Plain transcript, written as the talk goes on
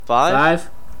5,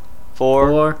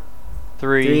 4,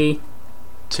 3,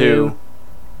 2,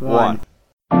 1.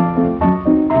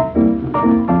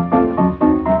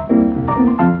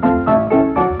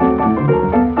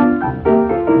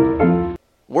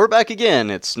 We're back again.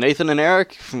 It's Nathan and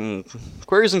Eric from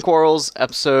Queries and Quarrels,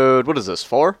 episode, what is this,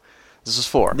 4? This is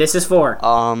 4. This is 4.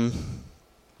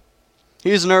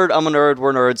 He's a nerd, I'm a nerd,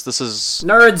 we're nerds. This is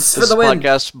Nerds for the win.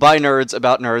 Podcast by nerds,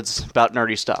 about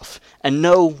nerdy stuff. And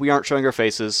no, we aren't showing our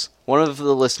faces. One of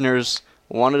the listeners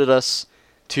wanted us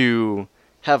to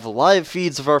have live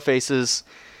feeds of our faces.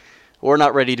 We're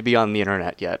not ready to be on the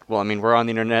internet yet. Well, I mean, we're on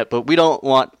the internet, but we don't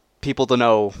want people to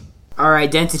know our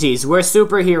identities. We're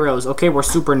superheroes. Okay, we're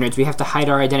super nerds. We have to hide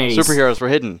our identities. Superheroes, we're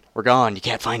hidden. We're gone. You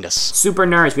can't find us. Super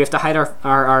nerds. We have to hide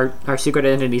our secret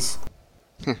identities.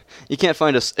 You can't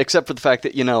find us, except for the fact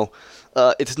that,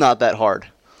 it's not that hard.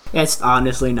 It's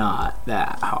honestly not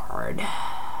that hard.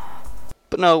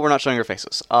 But no, we're not showing our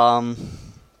faces.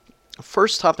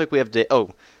 First topic we have today...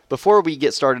 Oh, before we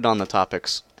get started on the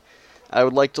topics, I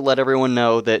would like to let everyone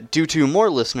know that due to more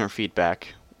listener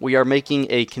feedback, we are making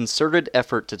a concerted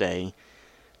effort today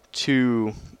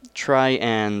to try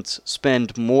and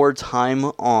spend more time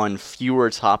on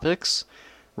fewer topics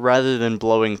rather than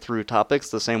blowing through topics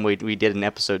the same way we did in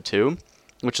episode 2,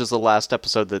 which is the last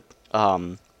episode that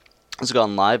has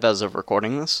gone live as of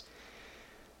recording this.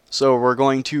 So we're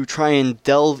going to try and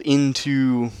delve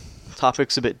into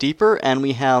topics a bit deeper, and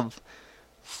we have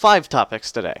 5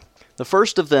 topics today. The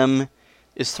first of them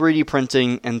is 3D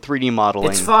printing and 3D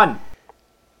modeling. It's fun!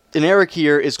 And Eric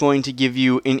here is going to give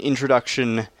you an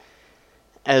introduction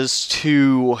as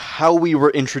to how we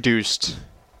were introduced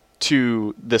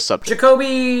to this subject.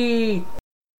 Jacoby!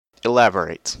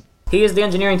 Elaborate. He is the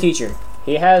engineering teacher.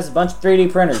 He has a bunch of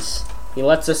 3D printers. He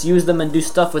lets us use them and do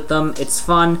stuff with them. It's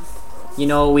fun.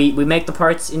 We make the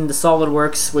parts in the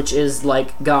SolidWorks, which is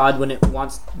like God when it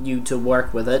wants you to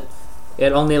work with it.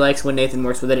 It only likes when Nathan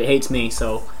works with it. It hates me,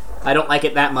 so I don't like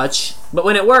it that much. But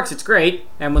when it works, it's great.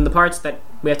 And when the parts that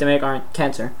we have to make aren't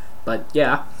cancer. But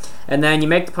yeah. And then you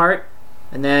make the part,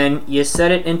 and then you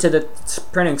set it into the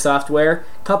printing software.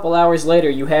 A couple hours later,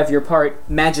 you have your part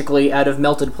magically out of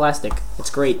melted plastic. It's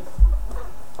great.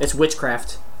 It's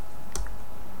witchcraft.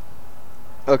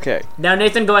 Okay. Now,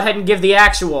 Nathan, go ahead and give the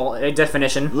actual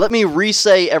definition. Let me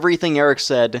re-say everything Eric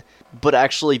said, but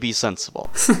actually be sensible.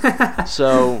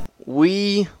 So,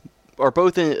 we are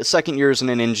both in second years in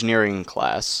an engineering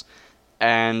class,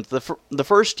 and the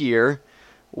first year,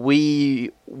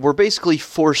 we were basically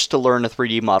forced to learn a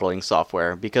 3D modeling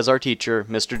software because our teacher,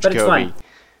 Mr. Jacoby,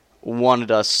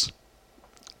 wanted us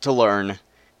to learn.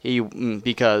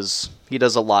 Because he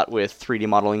does a lot with 3D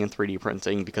modeling and 3D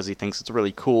printing because he thinks it's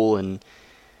really cool and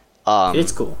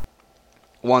it's cool.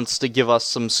 Wants to give us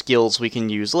some skills we can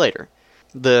use later.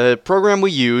 The program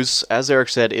we use, as Eric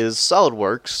said, is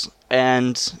SolidWorks,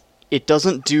 and it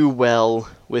doesn't do well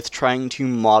with trying to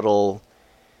model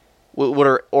what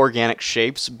are organic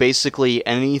shapes, basically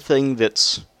anything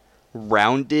that's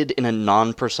rounded in a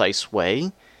non-precise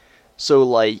way. So,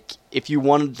 like, if you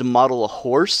wanted to model a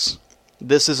horse,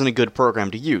 this isn't a good program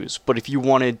to use. But if you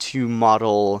wanted to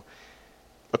model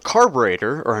a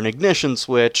carburetor, or an ignition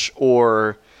switch,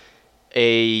 or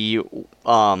an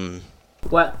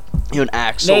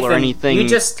axle, Nathan, or anything you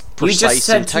just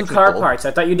said 2 car parts.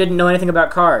 I thought you didn't know anything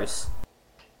about cars.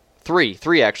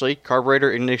 3 actually.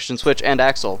 Carburetor, ignition switch, and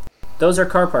axle. Those are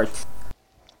car parts.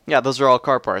 Yeah, those are all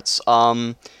car parts.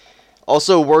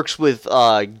 Also works with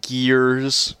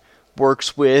gears,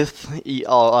 works with,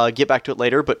 I'll get back to it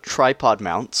later, but tripod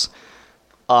mounts.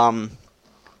 But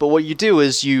what you do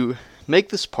is you make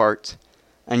this part,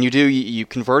 and you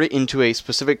convert it into a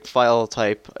specific file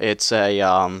type. It's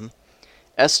a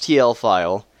STL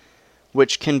file,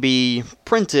 which can be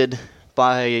printed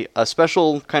by a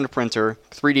special kind of printer,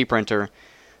 3D printer,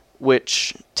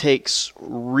 which takes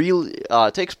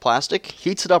plastic,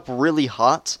 heats it up really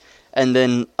hot, and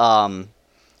then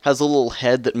has a little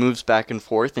head that moves back and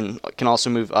forth and can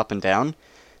also move up and down,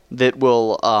 that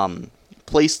will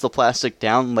place the plastic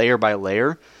down layer by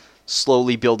layer,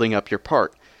 slowly building up your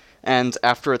part. And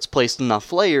after it's placed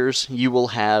enough layers, you will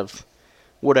have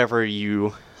whatever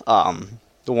you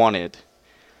wanted.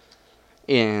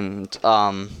 And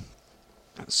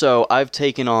so I've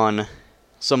taken on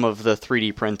some of the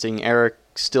 3D printing. Eric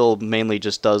still mainly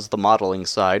just does the modeling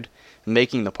side,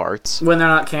 making the parts. When they're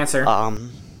not cancer.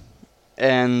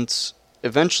 And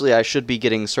eventually I should be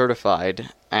getting certified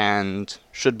and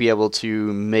should be able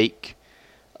to make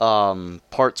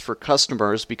parts for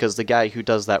customers, because the guy who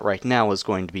does that right now is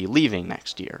going to be leaving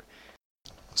next year.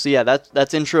 So yeah,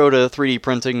 that's intro to 3D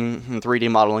printing and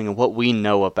 3D modeling and what we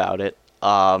know about it.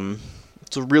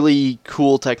 It's a really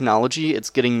cool technology. It's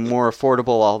getting more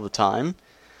affordable all the time.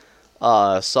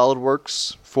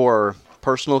 SolidWorks for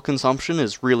personal consumption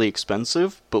is really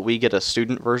expensive, but we get a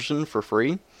student version for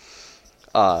free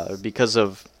because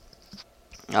of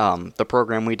the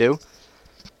program we do.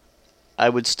 I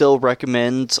would still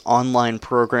recommend online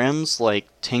programs like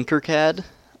Tinkercad,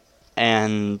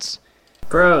 and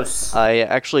Gross. I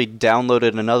actually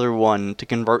downloaded another one to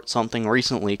convert something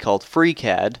recently called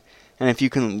FreeCAD, and if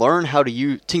you can learn how to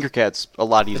use Tinkercad's a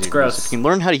lot easier. It's gross. If you can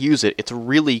learn how to use it, it's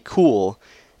really cool,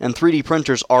 and 3D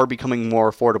printers are becoming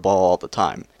more affordable all the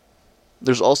time.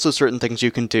 There's also certain things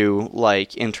you can do,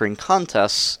 like entering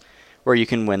contests where you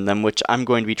can win them, which I'm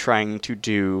going to be trying to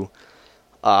do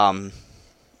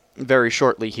very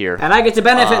shortly here. And I get to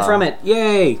benefit from it.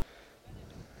 Yay!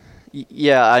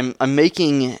 Yeah, I'm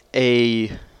making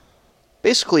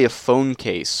basically a phone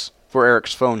case for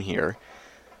Eric's phone here,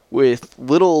 with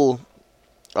little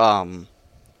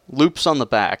loops on the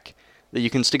back that you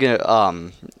can stick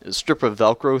a strip of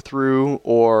Velcro through,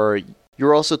 or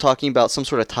you're also talking about some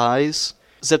sort of ties,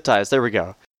 zip ties. There we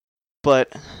go.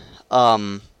 But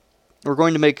we're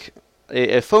going to make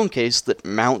a phone case that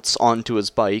mounts onto his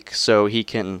bike, so he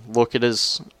can look at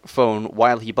his phone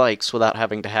while he bikes without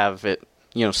having to have it,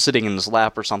 sitting in his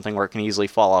lap or something where it can easily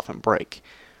fall off and break.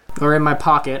 Or in my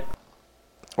pocket.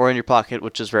 Or in your pocket,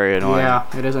 which is very annoying. Yeah,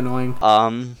 it is annoying.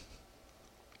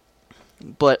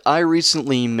 But I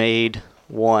recently made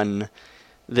one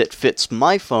that fits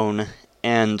my phone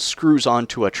and screws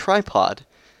onto a tripod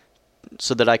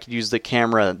so that I could use the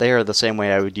camera there the same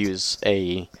way I would use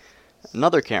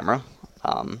another camera.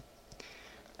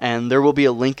 And there will be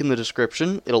a link in the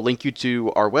description. It'll link you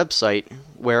to our website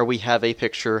where we have a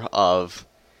picture of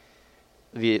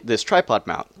this tripod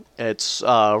mount. It's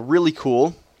really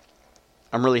cool.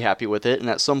 I'm really happy with it, and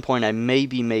at some point I may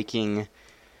be making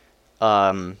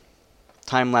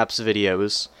time-lapse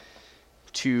videos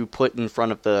to put in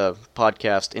front of the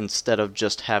podcast instead of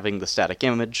just having the static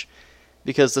image,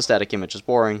 because the static image is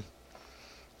boring.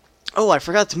 Oh, I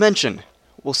forgot to mention,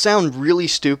 will sound really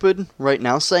stupid right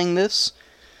now saying this,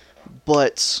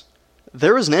 but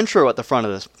there is an intro at the front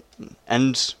of this,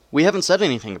 and we haven't said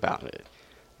anything about it.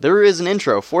 There is an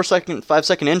intro,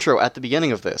 5-second intro at the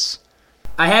beginning of this.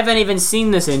 I haven't even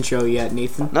seen this intro yet,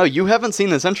 Nathan. No, you haven't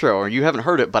seen this intro, or you haven't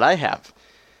heard it, but I have.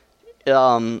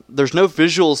 There's no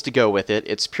visuals to go with it.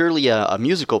 It's purely a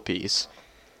musical piece.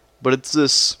 But it's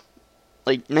this,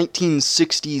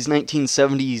 1960s,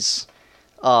 1970s,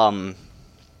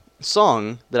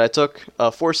 song that I took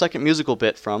a 4-second musical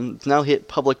bit from. It's now hit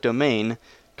public domain,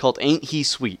 called Ain't He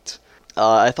Sweet.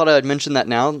 I thought I'd mention that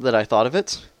now that I thought of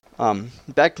it.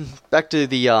 Back to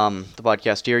the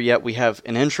podcast here. Yeah, we have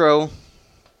an intro,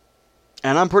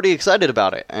 and I'm pretty excited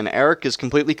about it. And Eric is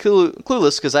completely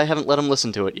clueless because I haven't let him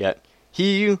listen to it yet.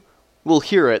 He will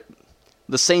hear it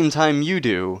the same time you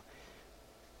do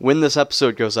when this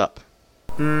episode goes up.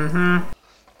 Mm-hmm.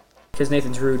 Because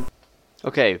Nathan's rude.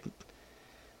 Okay,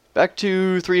 back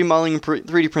to 3D modeling and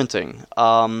 3D printing.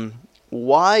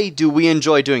 Why do we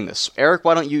enjoy doing this? Eric,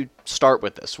 why don't you start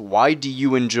with this? Why do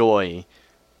you enjoy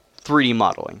 3D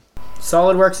modeling?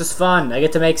 SolidWorks is fun. I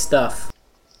get to make stuff.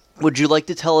 Would you like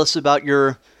to tell us about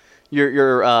your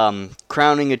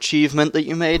crowning achievement that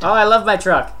you made? Oh, I love my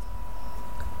truck.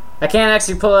 I can't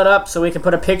actually pull it up so we can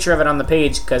put a picture of it on the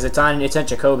page because it's on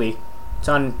Jacoby. It's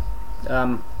on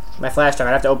my flash drive.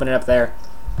 I'd have to open it up there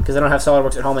because I don't have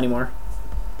SolidWorks at home anymore.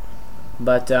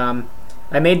 But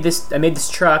I made this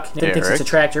truck. Nathan thinks it's a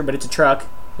tractor, but it's a truck.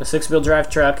 A 6-wheel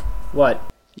drive truck. What?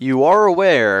 You are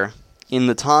aware, in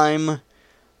the time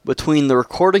between the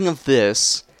recording of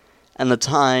this and the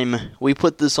time we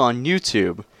put this on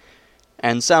YouTube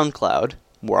and SoundCloud,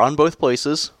 we're on both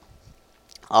places,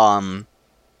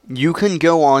 you can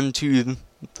go on to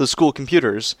the school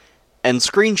computers and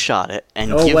screenshot it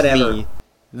and give me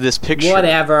this picture.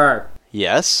 Whatever.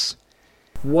 Yes?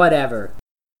 Whatever.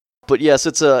 But yes,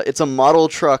 it's a model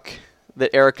truck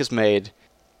that Eric has made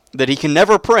that he can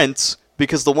never print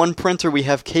because the one printer we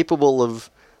have capable of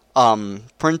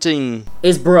printing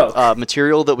is broke.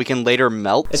 Material that we can later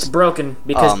melt. It's broken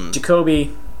because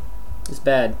Jacoby is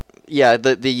bad. Yeah,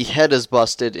 the head is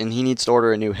busted and he needs to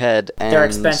order a new head. And they're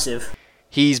expensive.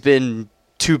 He's been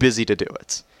too busy to do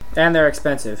it. And they're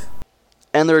expensive.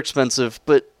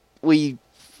 But we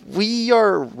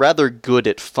are rather good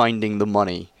at finding the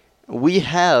money. We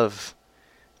have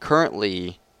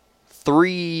currently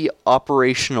 3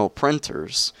 operational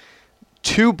printers,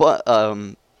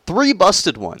 3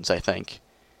 busted ones, I think.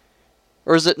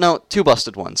 Or is it, no, 2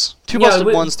 busted ones. 2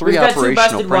 busted ones, 3 operational printers. 2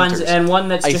 busted printers. Ones and one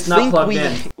that's just not plugged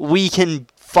in. We can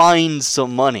find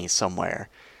some money somewhere.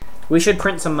 We should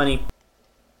print some money.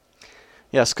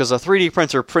 Yes, because a 3D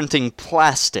printer printing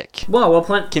plastic Well, we'll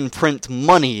print. can print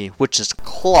money, which is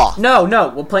cloth. No,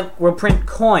 we'll print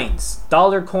coins,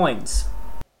 dollar coins.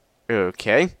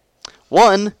 Okay.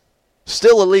 1,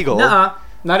 still illegal. Nuh-uh,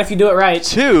 not if you do it right.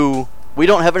 2, we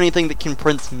don't have anything that can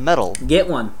print metal. Get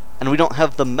one. And we don't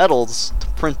have the metals to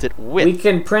print it with. We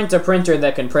can print a printer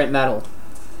that can print metal.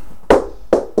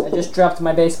 I just dropped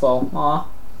my baseball. Aw.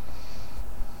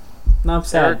 No, I'm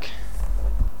sad. Eric,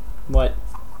 What?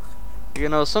 you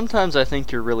know, sometimes I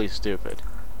think you're really stupid.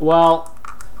 Well,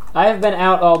 I have been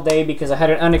out all day because I had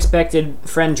an unexpected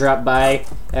friend drop by.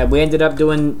 We ended up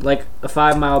doing like a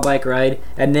 5-mile bike ride,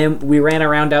 and then we ran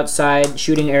around outside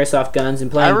shooting airsoft guns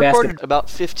and I playing recorded basketball. about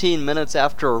 15 minutes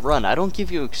after a run. I don't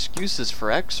give you excuses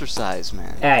for exercise,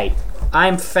 man. Hey,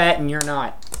 I'm fat and you're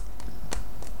not.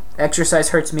 Exercise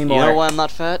hurts me more. You know why I'm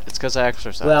not fat? It's because I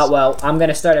exercise. Well, I'm going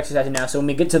to start exercising now, so when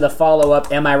we get to the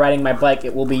follow-up, am I riding my bike,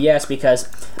 it will be yes, because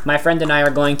my friend and I are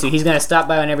going to, he's going to stop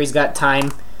by whenever he's got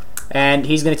time, and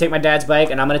he's going to take my dad's bike,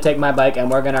 and I'm going to take my bike,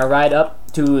 and we're going to ride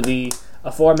up to the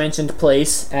aforementioned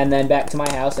place, and then back to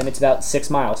my house, and it's about 6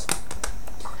 miles.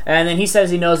 And then he says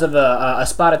he knows of a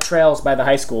spot of trails by the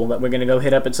high school that we're going to go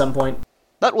hit up at some point.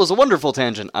 That was a wonderful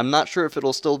tangent. I'm not sure if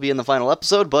it'll still be in the final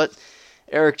episode, but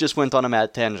Eric just went on a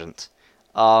mad tangent.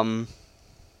 Either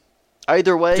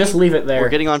way, Just leave it there. We're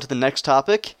getting on to the next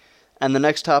topic, and the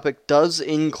next topic does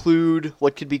include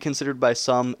what could be considered by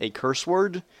some a curse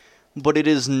word, but it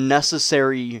is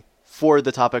necessary for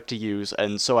the topic to use,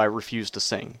 and so I refuse to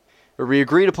sing. We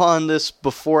agreed upon this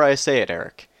before I say it,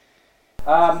 Eric.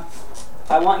 I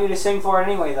want you to sing for it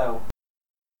anyway, though.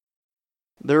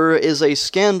 There is a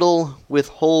scandal with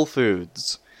Whole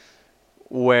Foods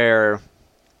where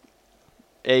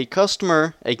a gay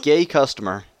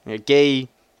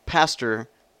pastor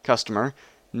customer,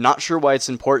 not sure why it's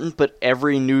important, but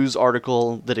every news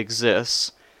article that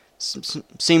exists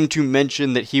seemed to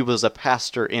mention that he was a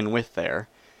pastor in with there,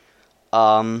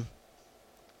 got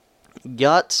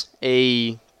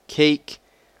a cake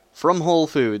from Whole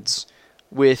Foods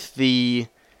with the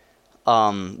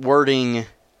wording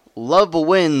 "Love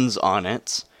Wins" on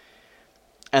it,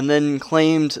 and then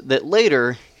claimed that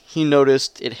later he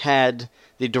noticed it had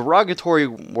the derogatory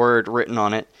word written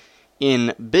on it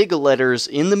in big letters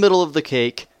in the middle of the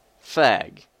cake,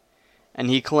 fag. And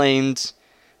he claimed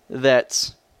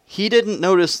that he didn't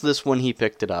notice this when he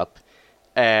picked it up,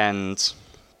 and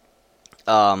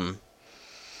then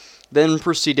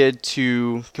proceeded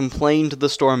to complain to the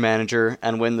store manager,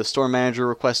 and when the store manager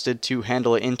requested to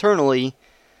handle it internally,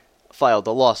 filed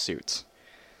a lawsuit.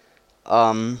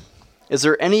 Are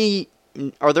there any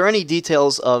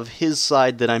details of his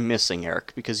side that I'm missing,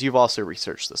 Eric? Because you've also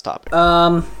researched this topic.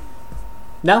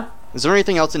 No, Is there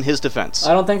anything else in his defense?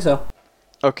 I don't think so.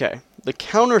 Okay. The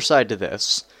counter side to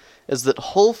this is that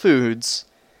Whole Foods...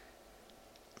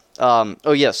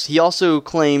 he also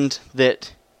claimed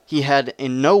that he had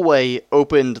in no way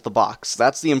opened the box.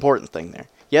 That's the important thing there.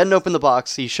 He hadn't opened the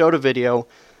box. He showed a video.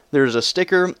 There's a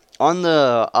sticker on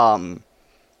the,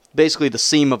 basically the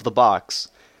seam of the box,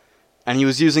 and he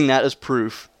was using that as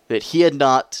proof that he had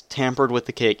not tampered with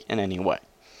the cake in any way.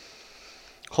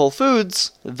 Whole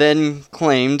Foods then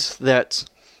claimed that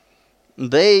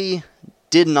they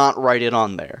did not write it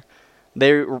on there.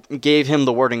 They gave him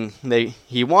the wording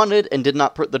he wanted and did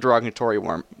not put the derogatory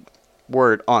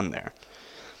word on there.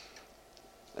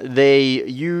 They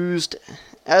used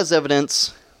as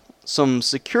evidence some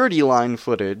security line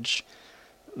footage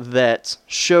that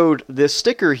showed this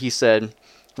sticker, he said,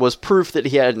 was proof that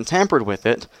he hadn't tampered with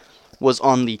it, was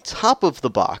on the top of the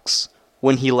box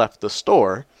when he left the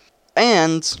store,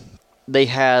 and they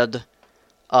had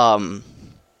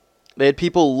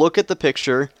people look at the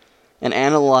picture and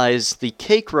analyze the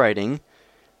cake writing.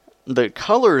 The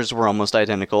colors were almost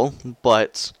identical,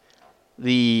 but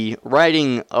the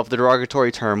writing of the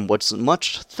derogatory term was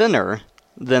much thinner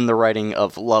than the writing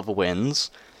of "Love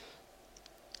Wins."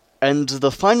 And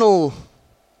the final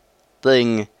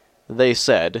thing they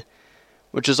said,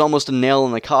 which is almost a nail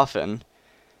in the coffin,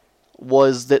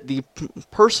 was that the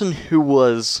person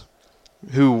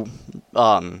who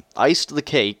iced the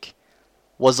cake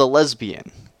was a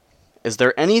lesbian. Is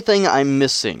there anything I'm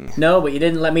missing? No, but you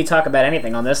didn't let me talk about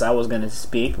anything on this. I was going to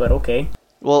speak, but okay.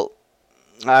 Well,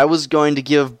 I was going to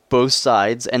give both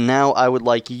sides, and now I would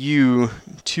like you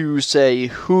to say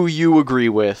who you agree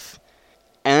with,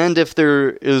 and if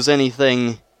there is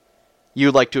anything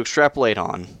you'd like to extrapolate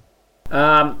on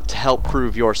to help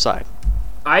prove your side.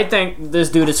 I think this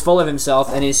dude is full of himself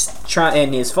and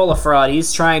he's full of fraud.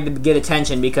 He's trying to get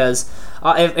attention because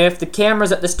if the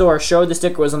cameras at the store showed the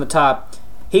sticker was on the top,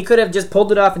 he could have just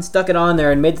pulled it off and stuck it on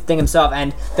there and made the thing himself.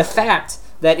 And the fact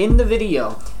that in the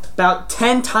video, about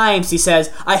 10 times he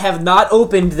says, "I have not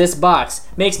opened this box,"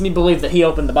 makes me believe that he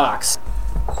opened the box.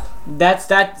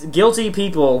 That guilty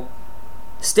people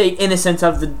state innocence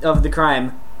of the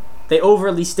crime. They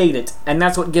overly state it, and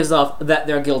that's what gives off that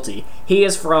they're guilty. He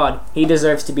is fraud. He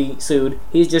deserves to be sued.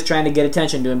 He's just trying to get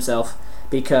attention to himself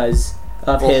because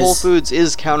of his... Whole Foods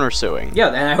is countersuing. Yeah,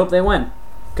 and I hope they win,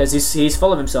 because he's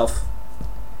full of himself.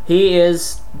 He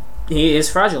is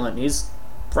fraudulent. He's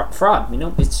fraud. You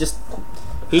know, it's just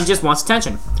he just wants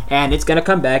attention, and it's gonna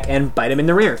come back and bite him in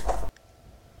the rear.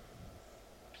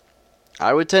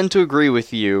 I would tend to agree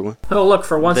with you. Oh, look,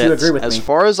 for once you agree with me. As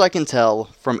far as I can tell,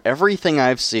 from everything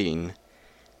I've seen,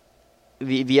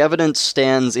 the evidence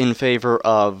stands in favor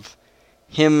of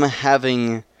him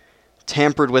having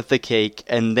tampered with the cake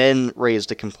and then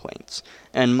raised a complaint.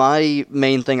 And my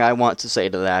main thing I want to say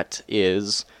to that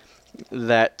is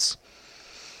that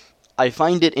I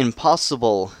find it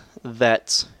impossible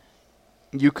that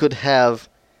you could have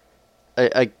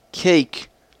a cake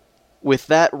with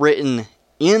that written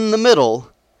in the middle,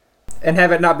 and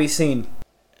have it not be seen.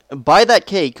 Buy that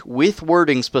cake with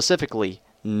wording specifically,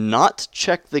 not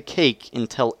check the cake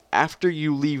until after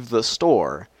you leave the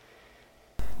store.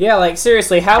 Yeah, like,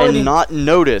 seriously, how would he... And not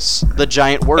notice the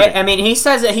giant wording. I mean, he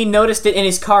says that he noticed it in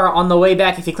his car on the way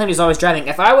back if he claimed he's always driving.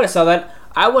 If I would have saw that,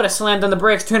 I would have slammed on the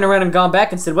brakes, turned around and gone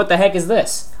back and said, "What the heck is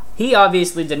this?" He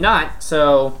obviously did not,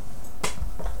 so...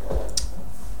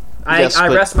 I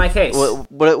rest my case.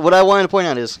 What I wanted to point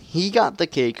out is, he got the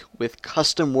cake with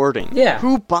custom wording. Yeah.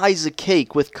 Who buys a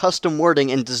cake with custom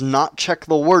wording and does not check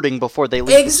the wording before they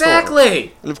leave the store?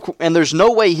 Exactly! And there's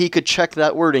no way he could check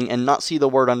that wording and not see the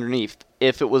word underneath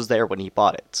if it was there when he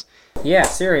bought it. Yeah,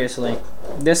 seriously.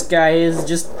 This guy is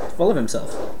just full of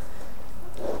himself.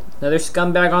 Another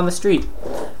scumbag on the street.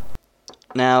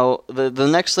 Now, the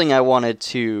next thing I wanted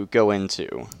to go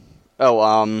into...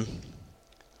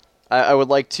 I would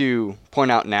like to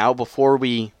point out now, before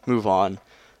we move on,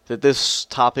 that this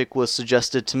topic was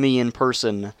suggested to me in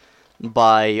person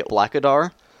by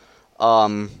Blackadar.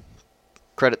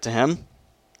 Credit to him.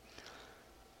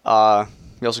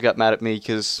 He also got mad at me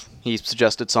because he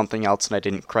suggested something else and I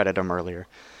didn't credit him earlier.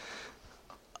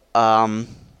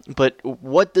 But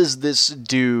what does this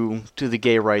do to the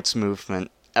gay rights movement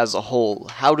as a whole?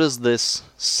 How does this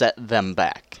set them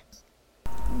back?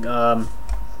 I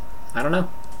don't know.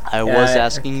 I was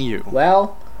asking you.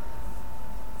 Well,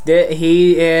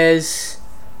 he is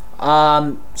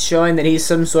showing that he's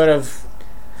some sort of...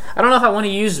 I don't know if I want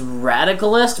to use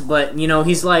radicalist, but, you know,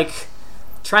 he's like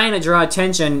trying to draw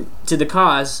attention to the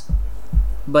cause,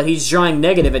 but he's drawing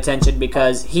negative attention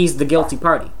because he's the guilty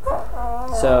party.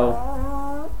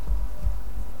 So,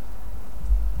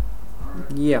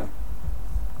 yeah.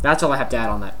 That's all I have to add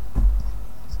on that.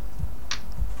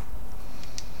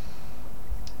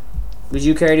 Would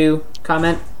you care to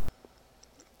comment?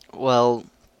 Well,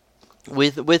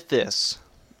 with this,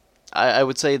 I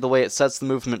would say the way it sets the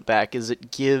movement back is it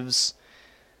gives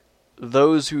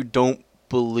those who don't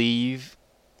believe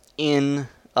in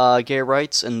gay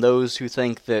rights and those who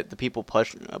think that the people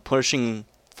pushing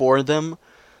for them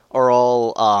are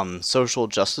all social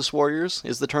justice warriors,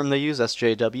 is the term they use,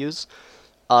 SJWs.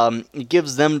 It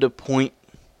gives them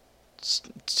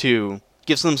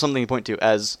gives them something to point to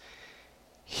as...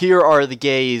 Here are the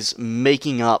gays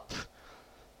making up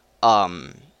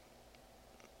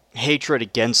hatred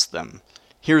against them.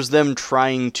 Here's them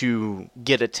trying to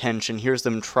get attention. Here's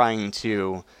them trying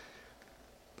to,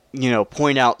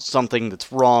 point out something that's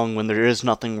wrong when there is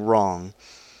nothing wrong.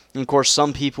 And of course,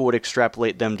 some people would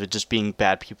extrapolate them to just being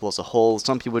bad people as a whole.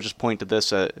 Some people just point to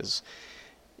this as,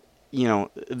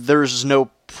 there's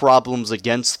no problems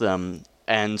against them.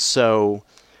 And so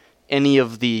any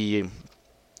of the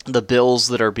bills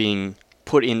that are being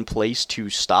put in place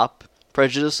to stop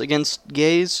prejudice against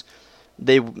gays,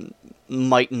 they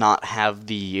might not have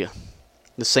the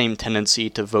same tendency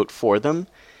to vote for them,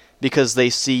 because they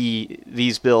see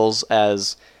these bills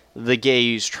as the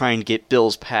gays trying to get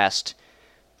bills passed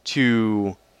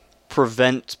to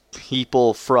prevent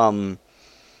people from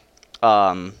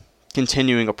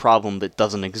continuing a problem that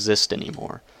doesn't exist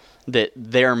anymore, that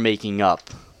they're making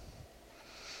up.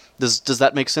 Does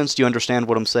that make sense? Do you understand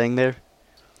what I'm saying there?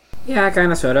 Yeah,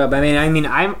 kind of, sort of.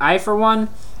 I for one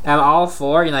am all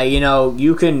for,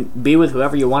 you can be with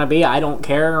whoever you want to be. I don't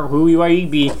care who you are. You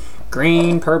be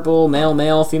green, purple,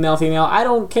 male, female. I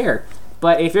don't care.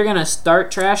 But if you're gonna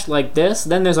start trash like this,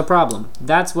 then there's a problem.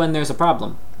 That's when there's a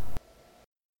problem.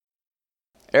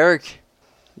 Eric,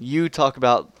 you talk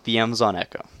about the Amazon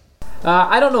Echo.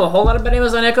 I don't know a whole lot about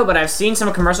Amazon Echo, but I've seen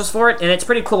some commercials for it, and it's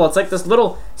pretty cool. It's like this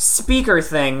little speaker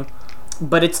thing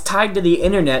but it's tied to the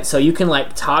internet, so you can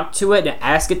like talk to it and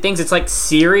ask it things. It's like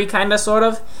Siri, kind of, sort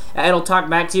of. It'll talk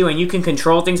back to you, and you can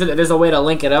control things with it. There's a way to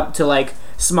link it up to like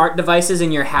smart devices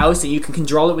in your house, and you can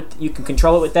control it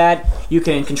with that. You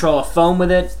can control a phone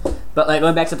with it. But like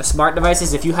going back to the smart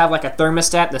devices, if you have like a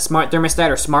thermostat, the smart thermostat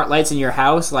or smart lights in your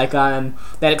house, like that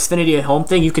Xfinity at Home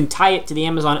thing, you can tie it to the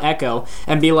Amazon Echo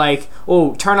and be like,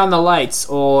 oh, turn on the lights,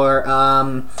 or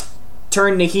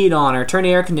turn the heat on, or turn the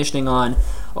air conditioning on.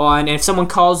 And if someone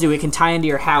calls you, it can tie into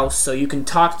your house, so you can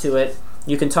talk to it.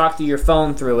 You can talk to your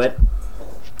phone through it.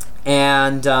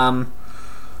 And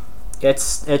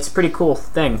it's a pretty cool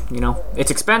thing, you know.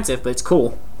 It's expensive, but it's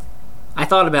cool. I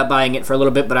thought about buying it for a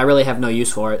little bit, but I really have no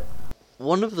use for it.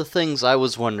 One of the things I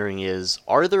was wondering is,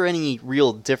 are there any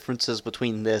real differences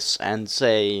between this and,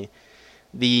 say,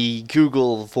 the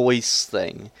Google Voice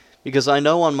thing? Because I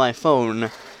know on my phone,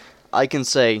 I can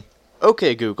say,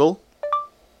 "Okay, Google."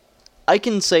 I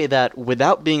can say that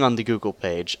without being on the Google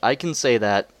page. I can say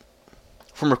that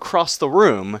from across the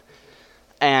room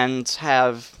and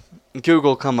have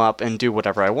Google come up and do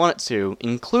whatever I want it to,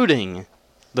 including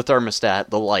the thermostat,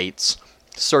 the lights,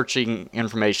 searching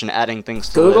information, adding things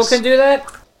to Google lists. can do that?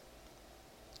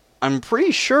 I'm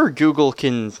pretty sure Google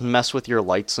can mess with your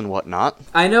lights and whatnot.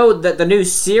 I know that the new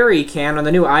Siri can on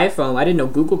the new iPhone. I didn't know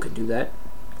Google could do that.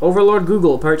 Overlord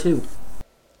Google, Part 2.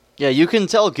 Yeah, you can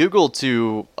tell Google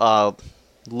to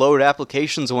load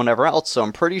applications and whatever else, so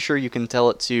I'm pretty sure you can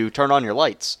tell it to turn on your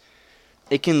lights.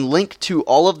 It can link to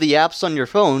all of the apps on your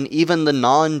phone, even the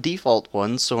non-default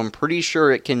ones, so I'm pretty sure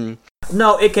it can...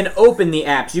 No, it can open the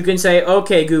apps. You can say,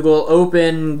 okay, Google,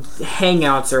 open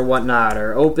Hangouts or whatnot,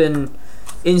 or open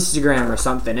Instagram or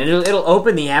something, and it'll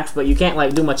open the apps, but you can't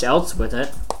like do much else with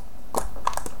it.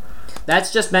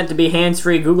 That's just meant to be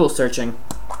hands-free Google searching.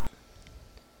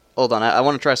 Hold on, I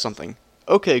want to try something.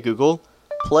 Okay, Google,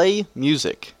 play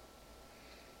music.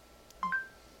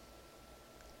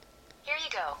 Here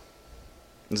you go.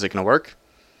 Is it gonna work?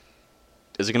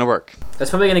 Is it gonna work? That's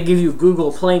probably going to give you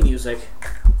Google Play Music.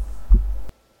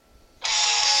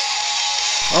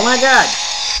 Oh my god!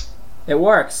 It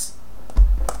works.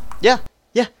 Yeah.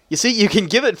 You see, you can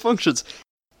give it functions.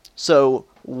 So,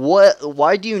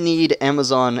 why do you need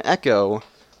Amazon Echo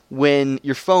when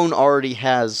your phone already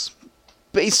has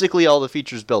basically all the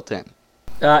features built in?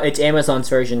 It's Amazon's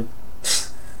version.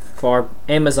 For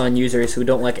Amazon users who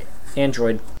don't like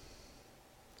Android.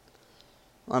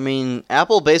 I mean,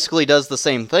 Apple basically does the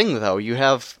same thing, though.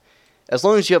 As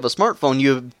long as you have a smartphone,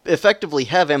 you effectively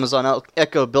have Amazon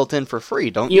Echo built in for free,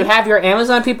 don't you? You have your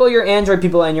Amazon people, your Android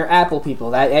people, and your Apple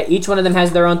people. Each one of them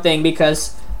has their own thing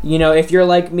because, you know, if you're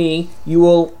like me, you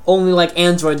will only like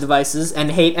Android devices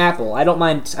and hate Apple. I don't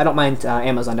mind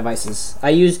Amazon devices.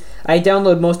 I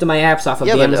download most of my apps off of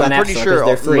the Amazon App Store because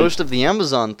they're free. Most of the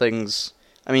Amazon things,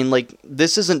 I mean, like,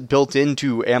 this isn't built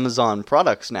into Amazon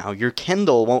products now. Your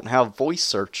Kindle won't have voice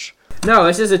search. No,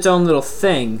 this is its own little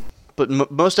thing. But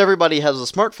most everybody has a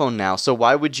smartphone now, so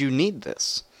why would you need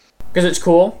this? Because it's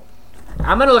cool.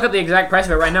 I'm going to look up the exact price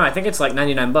of it right now. I think it's like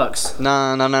 $99. No.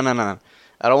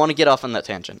 I don't want to get off on that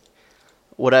tangent.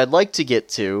 What I'd like to get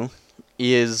to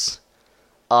is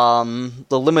the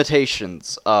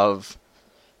limitations of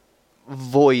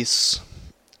voice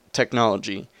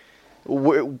technology.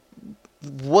 What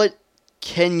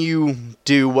can you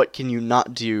do, what can you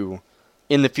not do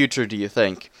in the future, do you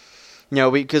think? You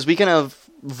know, because we can have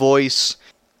voice,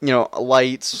 you know,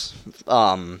 lights,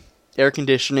 air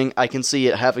conditioning. I can see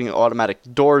it having automatic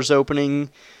doors opening.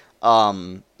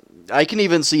 I can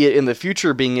even see it in the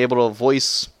future being able to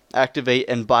voice activate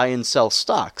and buy and sell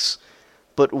stocks.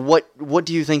 But what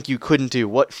do you think you couldn't do?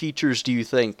 What features do you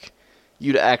think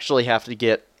you'd actually have to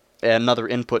get another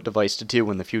input device to do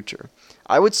in the future?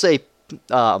 I would say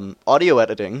audio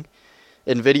editing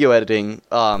and video editing.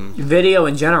 Video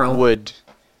in general.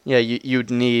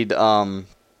 You'd need an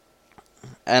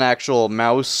actual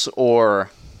mouse,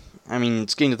 or, I mean,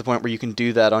 it's getting to the point where you can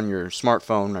do that on your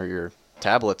smartphone or your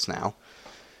tablets now.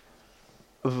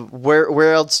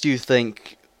 Where else do you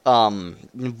think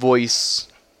voice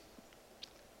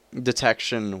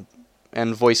detection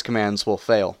and voice commands will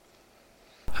fail?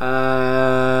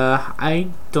 I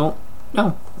don't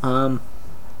know.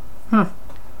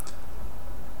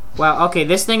 Wow, okay,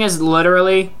 this thing is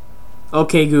literally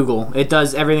OK Google. It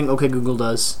does everything OK Google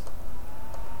does.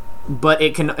 But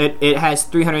it has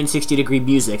 360-degree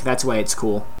music. That's why it's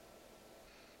cool.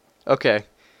 Okay.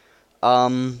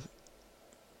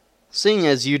 Seeing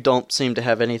as you don't seem to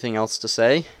have anything else to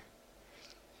say,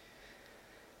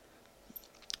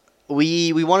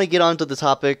 we want to get onto the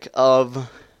topic of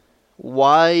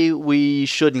why we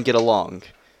shouldn't get along.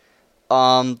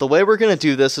 The way we're going to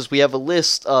do this is we have a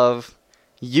list of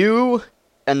you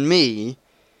and me,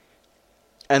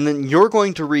 and then you're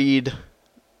going to read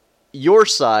your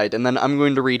side, and then I'm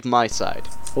going to read my side.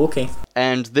 Okay.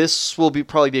 And this will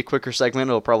probably be a quicker segment.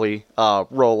 It'll probably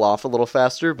roll off a little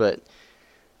faster, but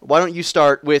why don't you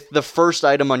start with the first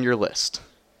item on your list?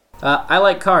 I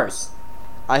like cars.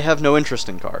 I have no interest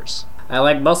in cars. I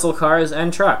like muscle cars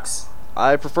and trucks.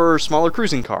 I prefer smaller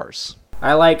cruising cars.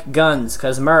 I like guns,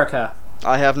 'cause America.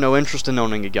 I have no interest in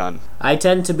owning a gun. I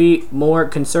tend to be more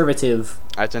conservative.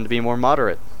 I tend to be more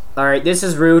moderate. Alright, this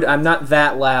is rude. I'm not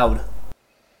that loud.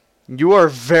 You are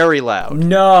very loud.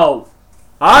 No!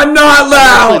 I'm not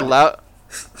loud!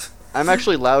 I'm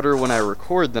actually louder when I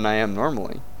record than I am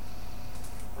normally.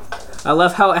 I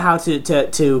love how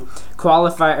to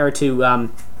qualify or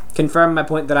to confirm my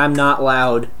point that I'm not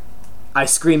loud. I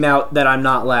scream out that I'm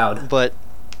not loud. But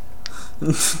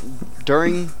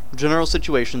during general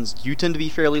situations, you tend to be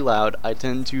fairly loud. I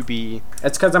tend to be...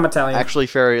 It's because I'm Italian. actually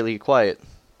fairly quiet.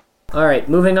 Alright,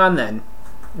 moving on then.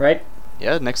 Right?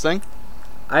 Yeah, next thing.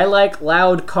 I like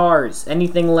loud cars.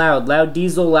 Anything loud. Loud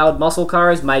diesel, loud muscle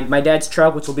cars. My dad's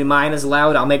truck, which will be mine, is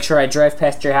loud. I'll make sure I drive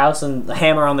past your house and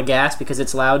hammer on the gas because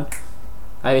it's loud.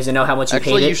 I used to know how much you hate it.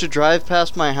 Actually, you should drive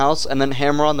past my house and then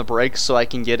hammer on the brakes so I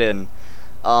can get in.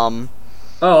 Oh,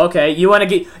 okay. You want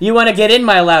to get in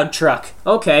my loud truck.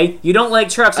 Okay. You don't like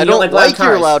trucks. And I you don't don't like loud like cars.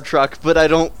 your loud truck, but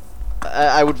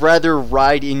I would rather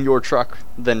ride in your truck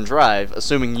than drive,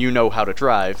 assuming you know how to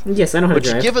drive. Yes, I know how to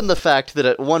drive. Which, given the fact that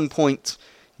at one point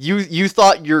you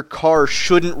thought your car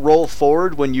shouldn't roll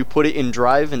forward when you put it in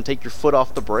drive and take your foot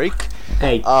off the brake.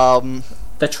 Hey.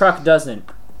 The truck doesn't.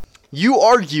 You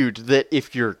argued that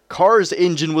if your car's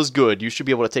engine was good, you should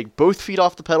be able to take both feet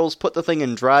off the pedals, put the thing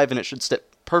in drive, and it should sit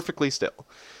perfectly still.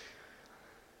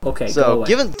 Okay, go So, away.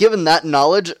 given that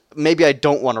knowledge, maybe I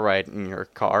don't want to ride in your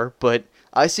car, but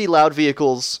I see loud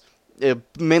vehicles,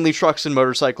 mainly trucks and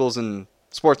motorcycles and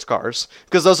sports cars,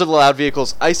 because those are the loud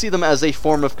vehicles. I see them as a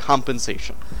form of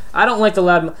compensation. I don't like the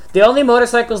loud... The only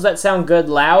motorcycles that sound good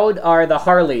loud are the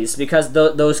Harleys, because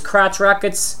those crotch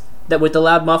rockets that with the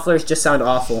loud mufflers just sound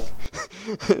awful.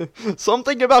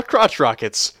 Something about crotch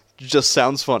rockets just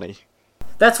sounds funny.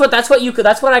 That's what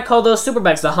I call those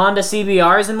superbikes, the Honda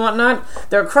CBRs and whatnot.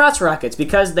 They're crotch rockets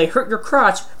because they hurt your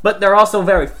crotch, but they're also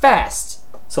very fast.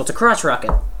 So it's a crotch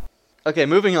rocket. Okay,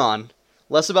 moving on.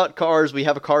 Less about cars. We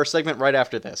have a car segment right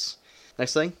after this.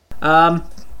 Next thing.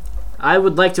 I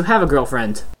would like to have a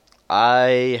girlfriend.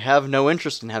 I have no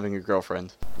interest in having a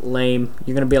girlfriend. Lame.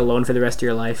 You're gonna be alone for the rest of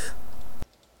your life.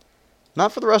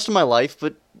 Not for the rest of my life,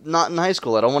 but not in high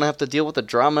school. I don't want to have to deal with the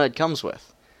drama it comes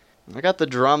with. I got the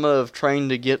drama of trying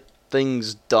to get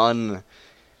things done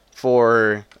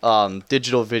for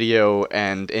digital video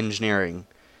and engineering.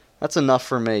 That's enough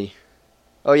for me.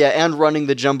 Oh yeah, and running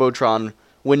the Jumbotron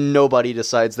when nobody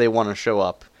decides they want to show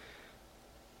up.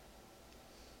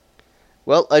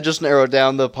 Well, I just narrowed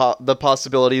down the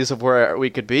possibilities of where we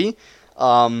could be.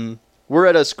 We're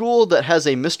at a school that has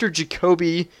a Mr.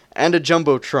 Jacoby and a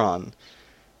Jumbotron.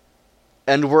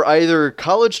 And we're either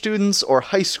college students or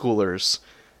high schoolers.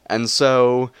 And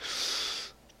so...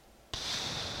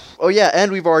 Oh yeah,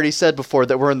 and we've already said before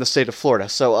that we're in the state of Florida,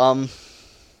 so,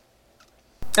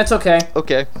 That's okay.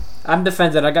 Okay. I'm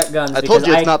defended. I got guns. I told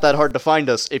you it's not that hard to find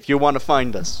us if you want to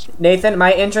find us. Nathan,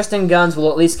 my interest in guns will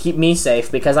at least keep me safe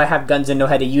because I have guns and know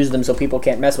how to use them so people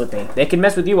can't mess with me. They can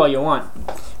mess with you all you want.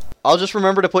 I'll just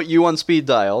remember to put you on speed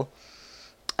dial.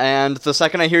 And the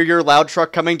second I hear your loud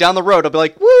truck coming down the road, I'll be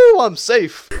like, woo, I'm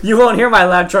safe. You won't hear my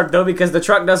loud truck, though, because the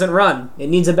truck doesn't run. It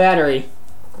needs a battery.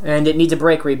 And it needs a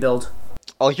brake rebuild.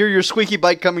 I'll hear your squeaky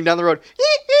bike coming down the road.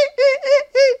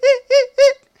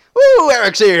 Woo,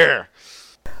 Eric's here.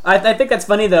 I think that's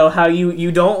funny, though, how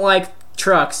you don't like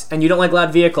trucks and you don't like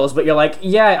loud vehicles, but you're like,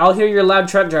 yeah, I'll hear your loud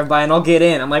truck drive by and I'll get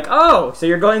in. I'm like, oh, so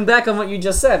you're going back on what you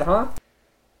just said, huh?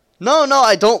 No,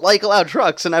 I don't like loud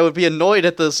trucks, and I would be annoyed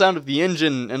at the sound of the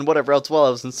engine and whatever else while I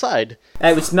was inside.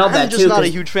 It would smell bad, I'm too. just not a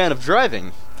huge fan of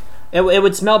driving. It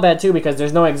would smell bad, too, because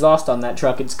there's no exhaust on that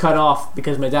truck. It's cut off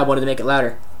because my dad wanted to make it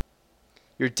louder.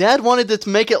 Your dad wanted it to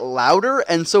make it louder,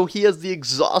 and so he has the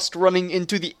exhaust running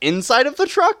into the inside of the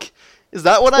truck? Is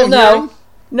that what I'm hearing?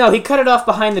 No, he cut it off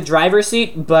behind the driver's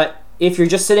seat, but if you're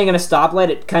just sitting in a stoplight,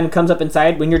 it kind of comes up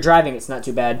inside. When you're driving, it's not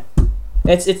too bad.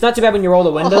 It's not too bad when you roll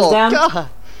the windows down. God.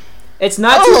 It's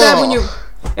not too bad when you...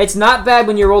 It's not bad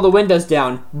when you roll the windows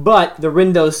down, but the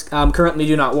windows currently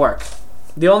do not work.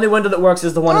 The only window that works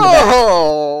is the one in the back.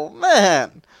 Oh,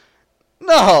 man.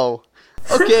 No.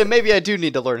 Okay, maybe I do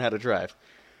need to learn how to drive.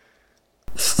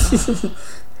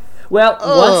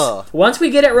 Well, once we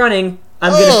get it running,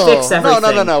 I'm gonna fix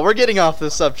everything. No. We're getting off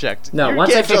this subject. No, you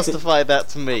once can't I fix justify that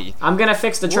to me. I'm gonna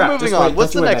fix the trap. We're moving on.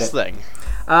 What's the next thing?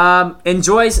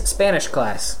 Enjoys Spanish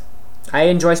class. I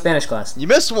enjoy Spanish class. You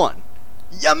missed one.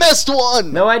 You missed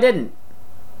one. No, I didn't.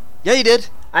 Yeah, you did.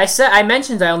 I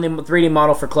mentioned I only 3D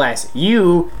model for class.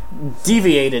 You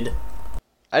deviated.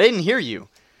 I didn't hear you.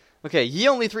 Okay, he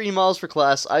only 3D models for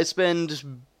class. I spend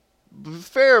a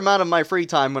fair amount of my free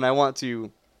time when I want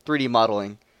to 3D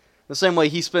modeling. The same way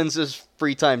he spends his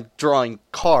free time drawing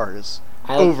cars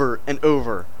over and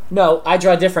over. No, I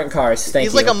draw different cars. Thank you.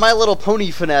 He's like a My Little Pony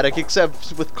fanatic,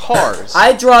 except with cars.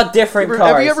 I draw different cars.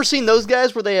 Have you ever seen those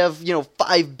guys where they have,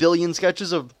 5 billion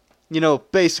sketches of,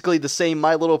 basically the same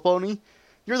My Little Pony?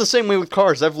 You're the same way with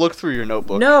cars. I've looked through your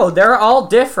notebook. No, they're all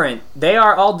different. They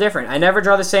are all different. I never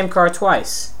draw the same car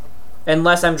twice.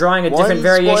 Unless I'm drawing a different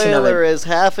variation of it. One spoiler is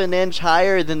half an inch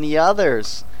higher than the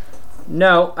others.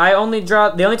 No, the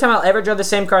only time I'll ever draw the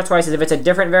same car twice is if it's a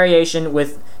different variation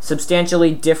with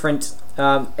substantially different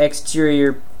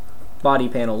exterior body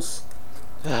panels.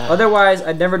 Otherwise,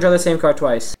 I'd never draw the same car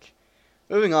twice.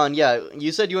 Moving on, yeah,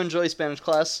 you said you enjoy Spanish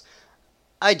class.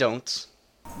 I don't.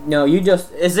 No, you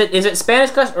just... Is it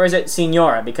Spanish class or is it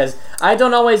Senora? Because I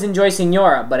don't always enjoy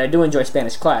Senora, but I do enjoy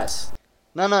Spanish class.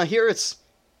 No, here it's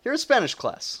Spanish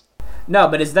class. No,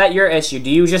 but is that your issue? Do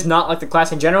you just not like the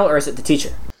class in general, or is it the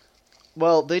teacher?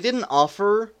 Well, they didn't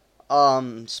offer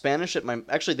Spanish at my...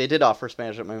 Actually, they did offer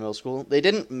Spanish at my middle school. They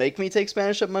didn't make me take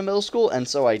Spanish at my middle school, and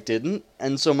so I didn't.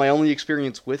 And so my only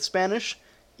experience with Spanish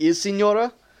is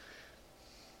Senora.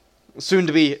 Soon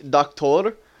to be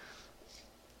Doctor.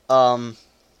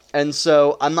 And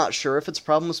so I'm not sure if it's a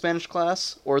problem with Spanish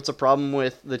class, or it's a problem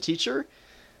with the teacher.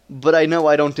 But I know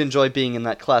I don't enjoy being in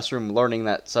that classroom learning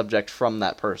that subject from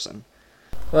that person.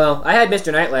 Well, I had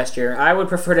Mr. Knight last year. I would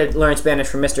prefer to learn Spanish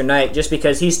from Mr. Knight just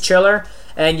because he's chiller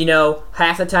and,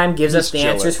 half the time gives us the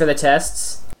answers for the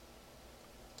tests.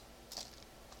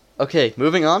 Okay,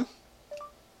 moving on.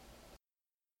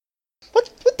 What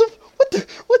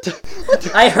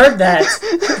the? I heard that.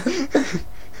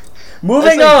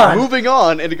 Moving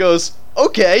on, and it goes,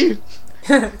 okay.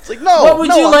 It's like, no, what would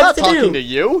you I'm like not to talking do? to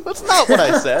you. That's not what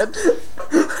I said.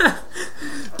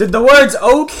 Did the words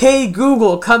 "Okay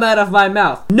Google" come out of my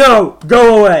mouth? No,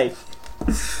 go away.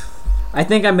 I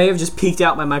think I may have just peeked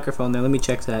out my microphone there. Let me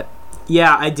check that.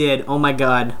 Yeah, I did. Oh my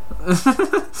god. I'm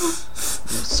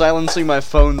silencing my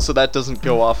phone so that doesn't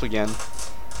go off again.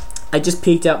 I just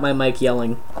peeked out my mic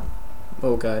yelling.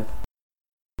 Oh god.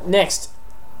 Next.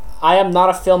 I am not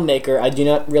a filmmaker. I do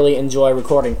not really enjoy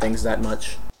recording things that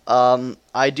much.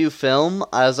 I do film.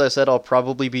 As I said, I'll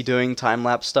probably be doing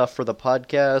time-lapse stuff for the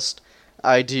podcast.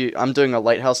 I'm doing a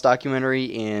Lighthouse documentary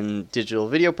in digital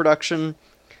video production.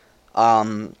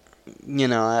 I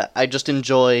just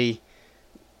enjoy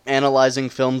analyzing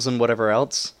films and whatever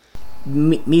else.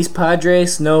 Mis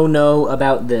padres no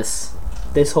about this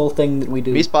whole thing that we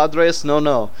do. Mis padres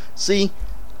no. See,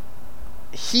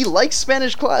 he likes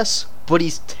Spanish class, but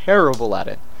he's terrible at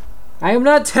it. I am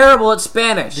not terrible at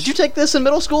Spanish. Did you take this in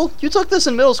middle school? You took this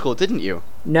in middle school, didn't you?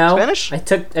 No. Spanish? I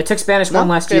took Spanish one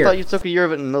last okay, year. I thought you took a year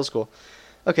of it in middle school.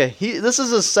 Okay, this is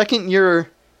his second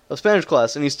year of Spanish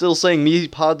class, and he's still saying "mi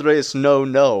padres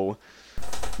no."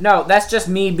 No, that's just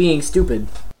me being stupid.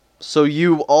 So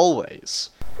you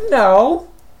always. No.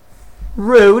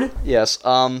 Rude. Yes,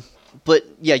 but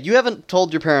yeah, you haven't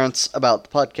told your parents about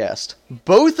the podcast.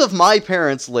 Both of my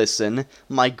parents listen.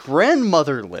 My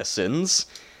grandmother listens.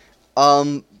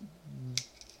 I've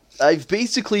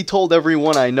basically told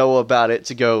everyone I know about it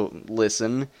to go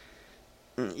listen.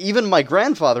 Even my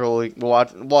grandfather will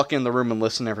walk in the room and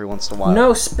listen every once in a while.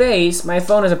 No space. My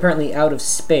phone is apparently out of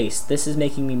space. This is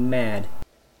making me mad.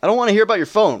 I don't want to hear about your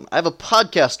phone. I have a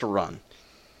podcast to run.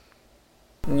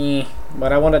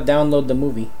 But I want to download the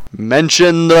movie.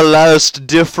 Mention the last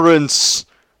difference,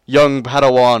 young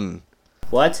Padawan.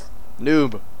 What?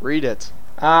 Noob, read it.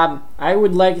 I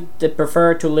would like to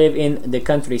prefer to live in the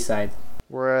countryside.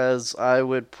 Whereas I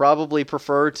would probably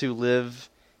prefer to live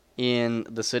in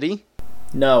the city.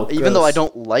 No, Even though I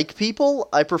don't like people,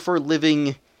 I prefer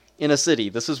living in a city.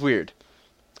 This is weird.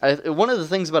 One of the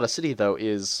things about a city, though,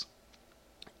 is,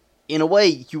 in a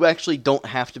way, you actually don't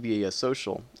have to be a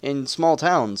social. In small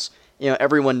towns,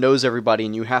 everyone knows everybody,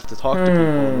 and you have to talk to people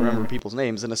and remember people's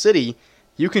names. In a city,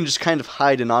 you can just kind of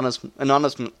hide anonymous.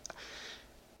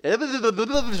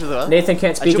 Nathan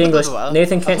can't speak English.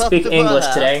 Nathan can't speak English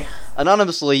today.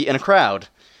 Anonymously in a crowd.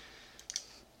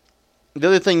 The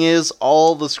other thing is,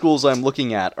 all the schools I'm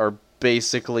looking at are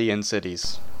basically in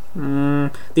cities.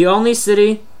 The only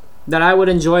city that I would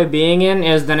enjoy being in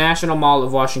is the National Mall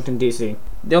of Washington, D.C.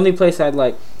 The only place I'd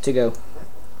like to go.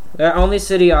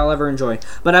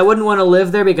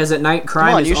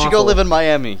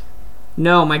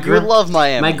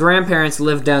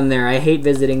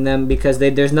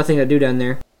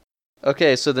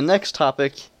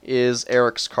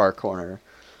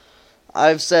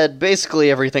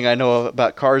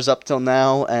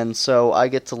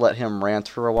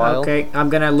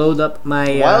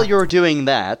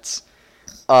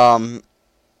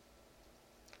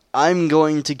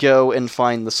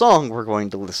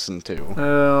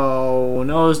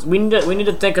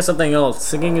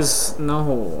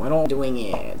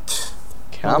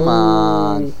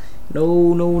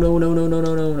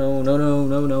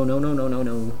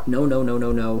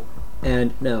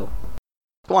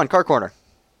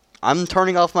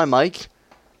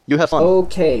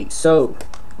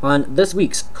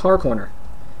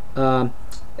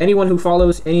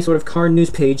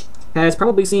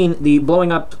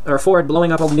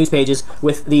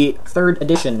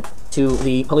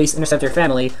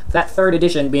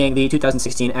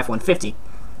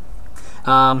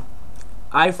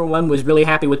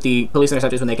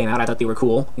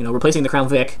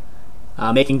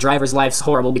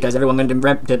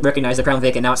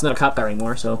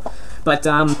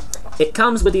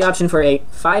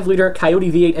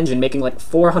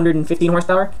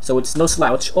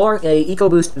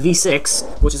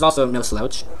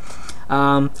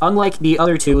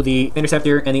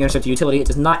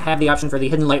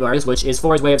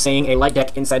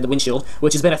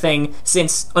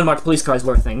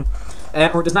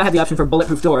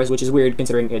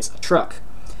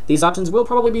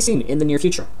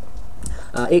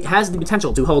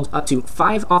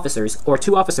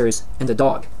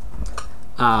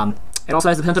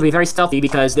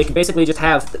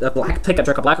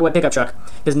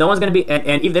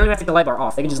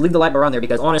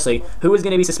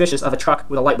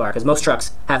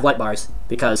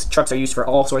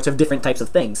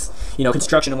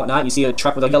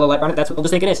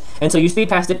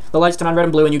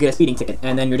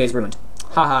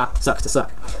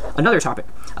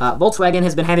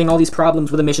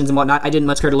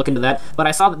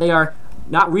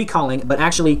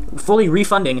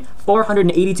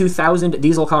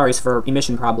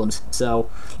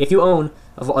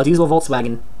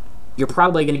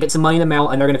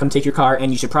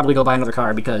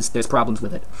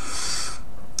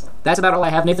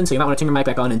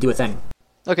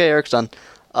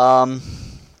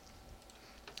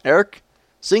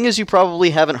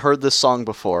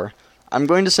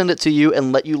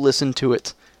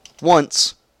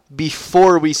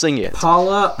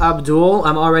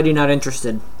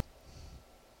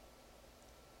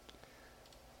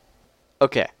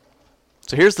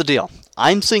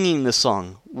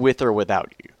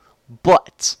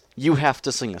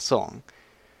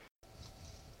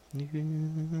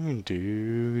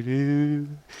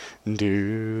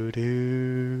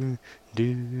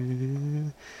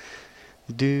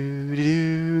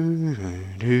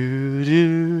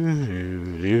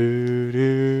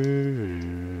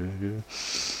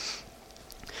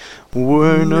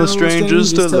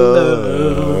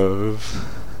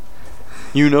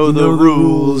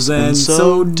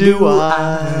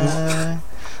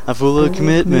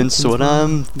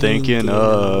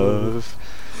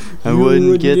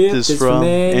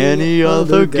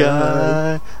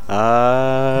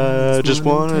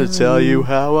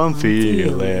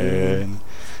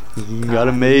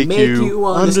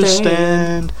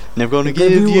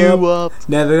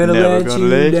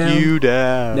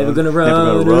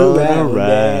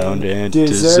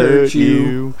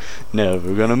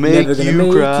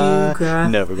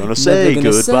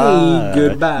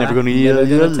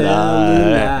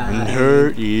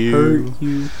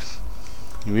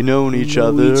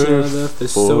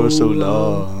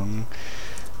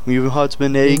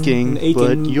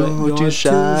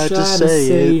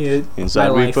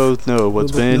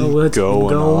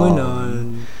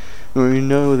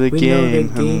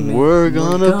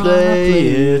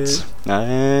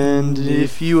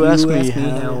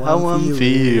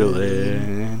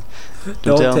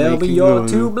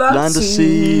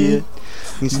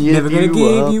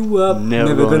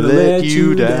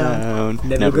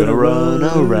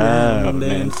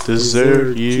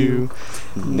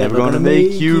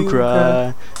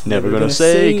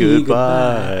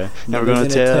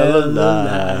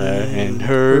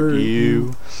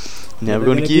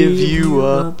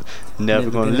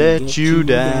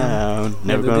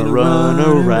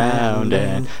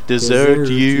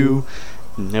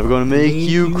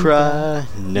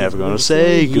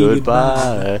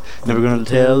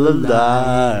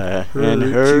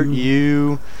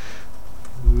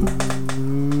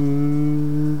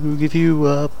 give you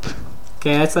up.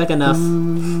 Okay, that's like enough.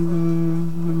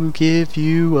 Ooh, give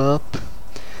you up.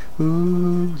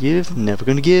 Ooh, never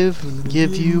gonna give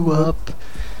you up.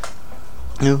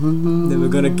 Ooh, Never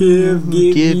gonna give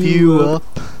you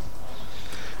up.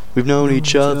 We've known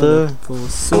each other for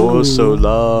so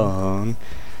long.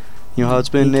 Your heart's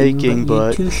been aching,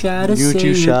 but you're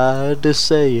too shy to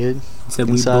say it.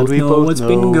 Inside we both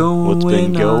know what's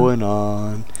been going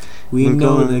on. We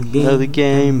know the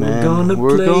game, and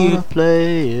we're gonna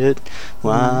play it.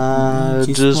 I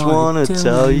just wanna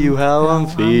tell you how I'm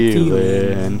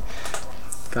feeling.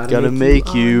 Gotta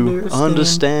make you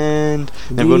understand.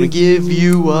 Never gonna give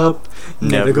you up.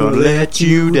 Never gonna let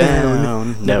you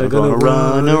down. Never gonna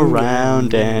run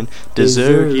around and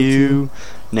desert you.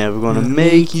 Never gonna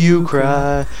make you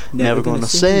cry. Never gonna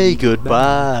say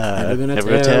goodbye. Never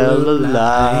gonna tell a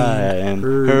lie and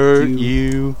hurt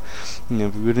you.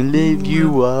 Never gonna leave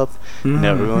you up.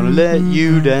 Never gonna let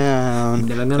you down.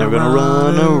 Never gonna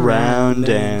run around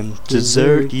and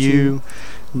desert you.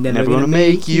 Never gonna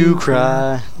make you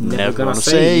cry. Never gonna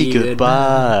say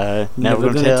goodbye. Never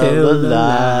gonna tell a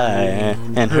lie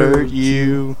and hurt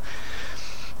you.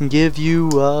 Give you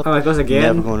up. Oh, it goes again.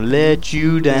 Never gonna let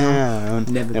you down.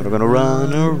 Never gonna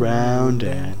run around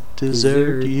and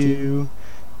desert you.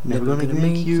 Never gonna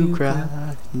make you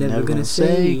cry. Never gonna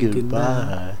say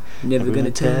goodbye. Never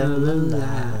gonna tell a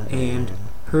lie and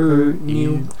hurt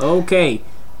you. Okay,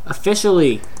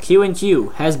 officially,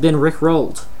 QnQ has been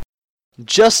rickrolled.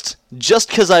 Just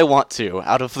 'cause I want to,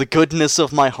 out of the goodness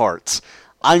of my heart,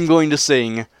 I'm going to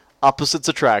sing Opposites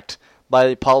Attract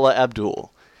by Paula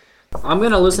Abdul. I'm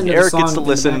gonna listen to the Eric song gets to in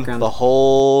listen the background. the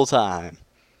whole time.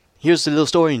 Here's a little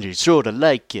story and you sorta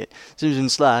like it. Susan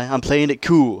Sly, I'm playing it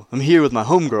cool. I'm here with my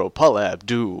homegirl, Paula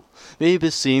Abdul. Maybe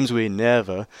it seems we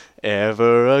never,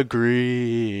 ever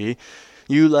agree.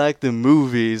 You like the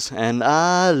movies and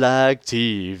I like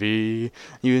TV.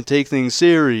 You take things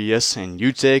serious and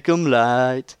you take 'em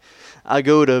light. I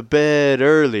go to bed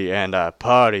early and I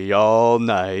party all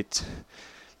night.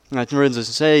 My friends are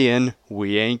saying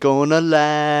we ain't gonna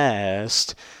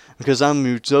last. Because I'm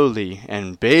moved slowly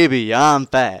and baby I'm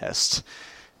fast.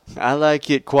 I like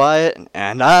it quiet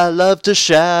and I love to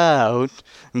shout.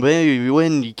 Baby,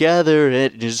 when you gather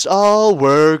it just all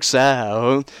works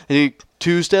out.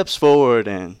 2 steps forward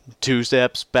and 2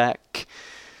 steps back.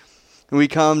 We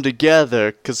come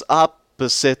together 'cause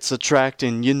opposites attract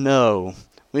and you know.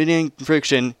 We ain't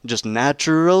friction, just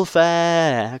natural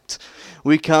fact.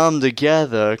 We come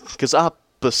together 'cause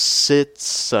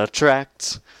opposites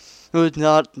attract. We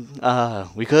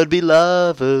could be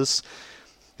lovers.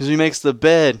 'Cause he makes the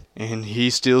bed and he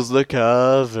steals the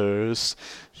covers.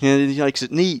 He likes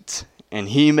it neat and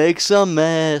he makes a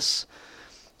mess.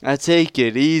 I take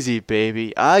it easy,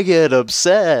 baby. I get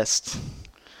obsessed.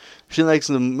 She likes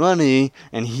the money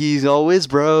and he's always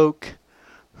broke.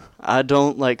 I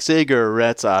don't like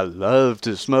cigarettes. I love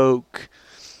to smoke.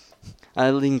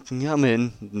 I think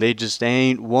coming, they just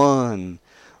ain't one.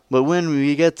 But when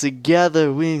we get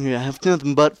together, we have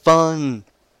nothing but fun.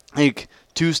 Like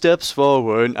 2 steps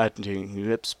forward, I take 2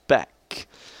 steps back.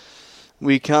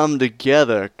 We come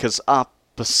together 'cause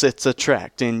opposites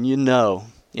attract, and you know,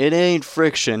 it ain't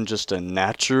friction, just a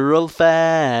natural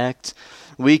fact.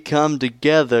 We come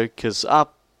together 'cause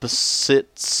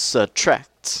opposites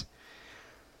attract.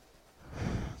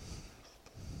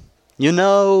 You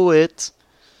know it.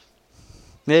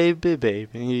 Maybe,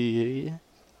 baby.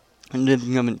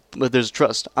 But there's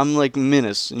trust. I'm like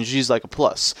minus, and she's like a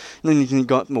plus. And then you can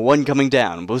go one coming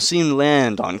down. Both seem to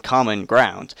land on common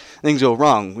ground. Things go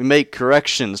wrong. We make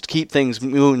corrections to keep things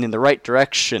moving in the right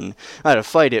direction. I had to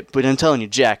fight it, but I'm telling you,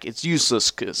 Jack, it's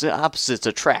useless 'cause the opposites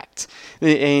attract.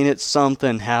 Ain't it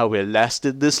something how we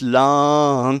lasted this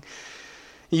long?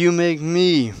 You make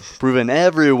me proving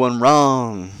everyone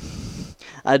wrong.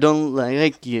 I don't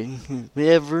like you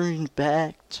ever in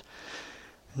fact.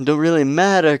 Don't really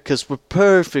matter 'cause we're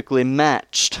perfectly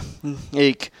matched.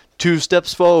 Take 2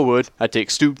 steps forward, I take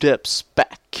 2 steps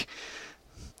back.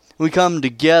 We come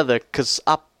together 'cause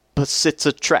opposites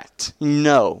attract.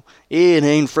 No, it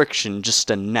ain't friction, just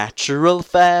a natural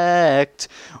fact.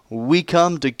 We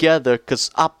come together 'cause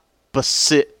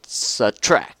opposites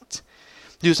attract.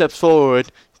 2 steps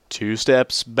forward, 2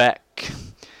 steps back.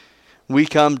 We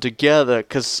come together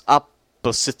 'cause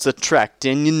opposites attract,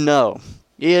 and you know,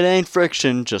 it ain't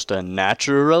friction, just a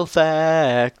natural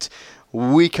fact.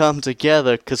 We come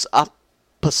together 'cause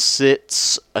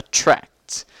opposites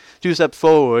attract. 2 steps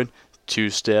forward, 2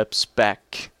 steps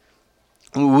back.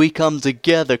 We come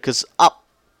together 'cause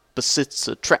opposites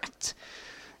attract.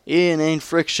 It ain't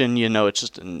friction, you know, it's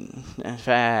just a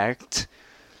fact.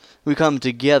 We come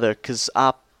together 'cause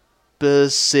opposites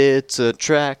Opposites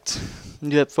attract.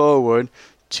 Step forward,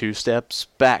 2 steps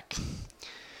back.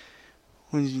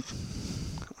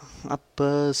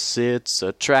 Opposites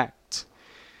attract.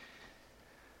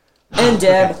 And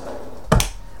dab.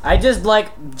 I just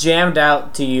like jammed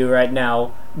out to you right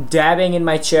now, dabbing in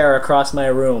my chair across my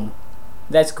room.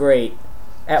 That's great.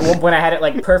 At one point I had it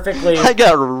like perfectly. I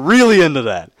got really into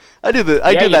that. I do that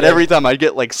did. every time. I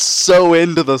get like so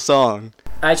into the song.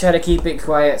 I try to keep it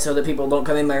quiet so that people don't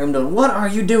come in my room going, "What are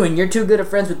you doing? You're too good of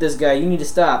friends with this guy. You need to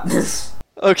stop."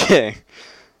 Okay.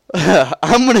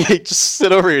 I'm gonna just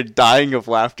sit over here dying of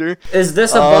laughter. Is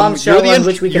this a bombshell on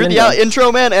which we can You're the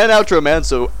intro man and outro man,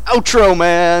 so outro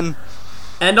man.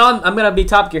 And I'm gonna be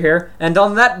Top Gear here, and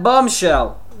on that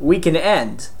bombshell, we can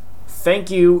end. Thank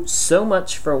you so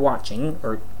much for watching,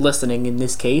 or listening in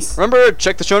this case. Remember,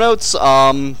 check the show notes,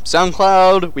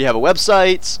 SoundCloud, we have a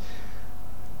website.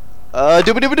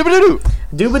 Dooba dooba dooba doo.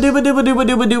 Dooba dooba dooba dooba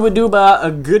dooba dooba dooba. A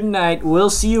good night. We'll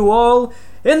see you all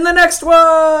in the next one.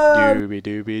 Doobie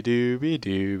doobie doobie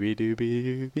doobie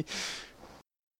doobie doobie.